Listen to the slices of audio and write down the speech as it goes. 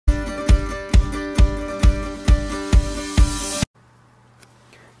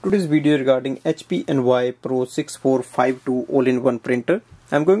Today's video regarding HP NY Pro 6452 all-in-one printer.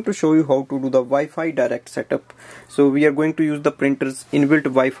 I'm going to show you how to do the Wi-Fi Direct setup. So we are going to use the printer's inbuilt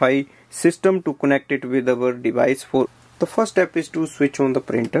Wi-Fi system to connect it with our device. For the first step is to switch on the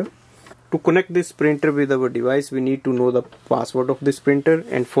printer. To connect this printer with our device, we need to know the password of this printer,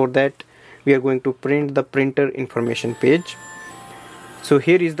 and for that we are going to print the printer information page. So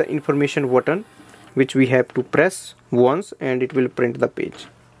here is the information button, which we have to press once and it will print the page.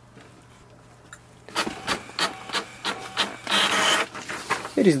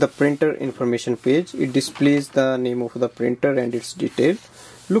 Here is the printer information page. It displays the name of the printer and its detail.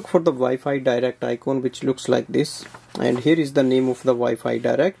 Look for the Wi-Fi Direct icon, which looks like this, and here is the name of the Wi-Fi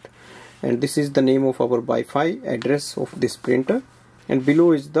Direct, and this is the name of our Wi-Fi address of this printer, and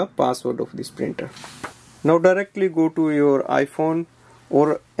below is the password of this printer. Now directly go to your iPhone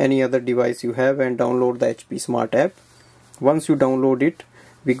or any other device you have and download the HP Smart app. Once you download it,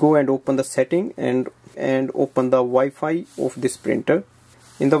 we go and open the setting and open the Wi-Fi of this printer.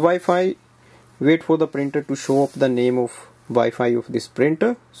 In the Wi-Fi, wait for the printer to show up the name of Wi-Fi of this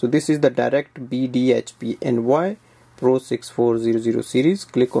printer. So this is the Direct BD-HP NY Pro 6400 series.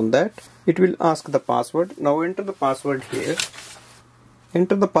 Click on that. It will ask the password. Now enter the password here.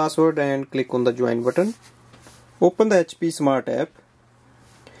 Enter the password and click on the join button. Open the HP Smart app.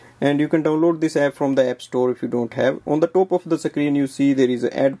 And you can download this app from the App Store if you don't have. On the top of the screen you see there is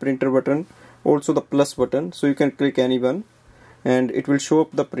an add printer button, also the plus button, so you can click any one and it will show up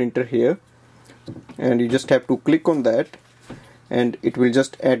the printer here, and you just have to click on that and it will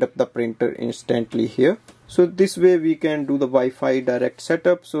just add up the printer instantly here. So this way we can do the Wi-Fi Direct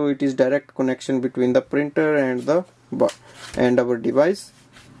setup. So it is direct connection between the printer and our device.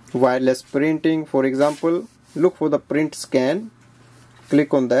 Wireless printing, for example, look for the print scan.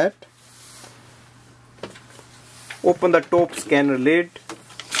 Click on that. Open the top scanner lid.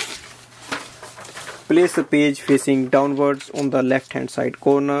 Place the page facing downwards on the left hand side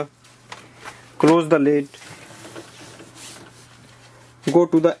corner. Close the lid. Go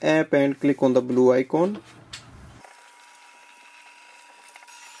to the app and click on the blue icon.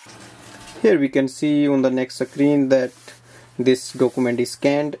 Here we can see on the next screen that this document is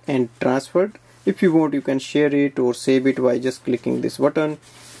scanned and transferred. If you want, you can share it or save it by just clicking this button.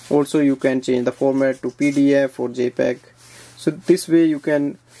 Also you can change the format to PDF or JPEG. So this way you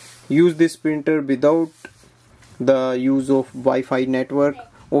can use this printer without the use of Wi-Fi network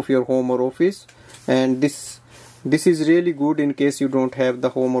of your home or office, and this is really good in case you don't have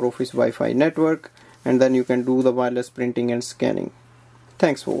the home or office Wi-Fi network, and then you can do the wireless printing and scanning.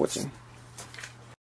 Thanks for watching.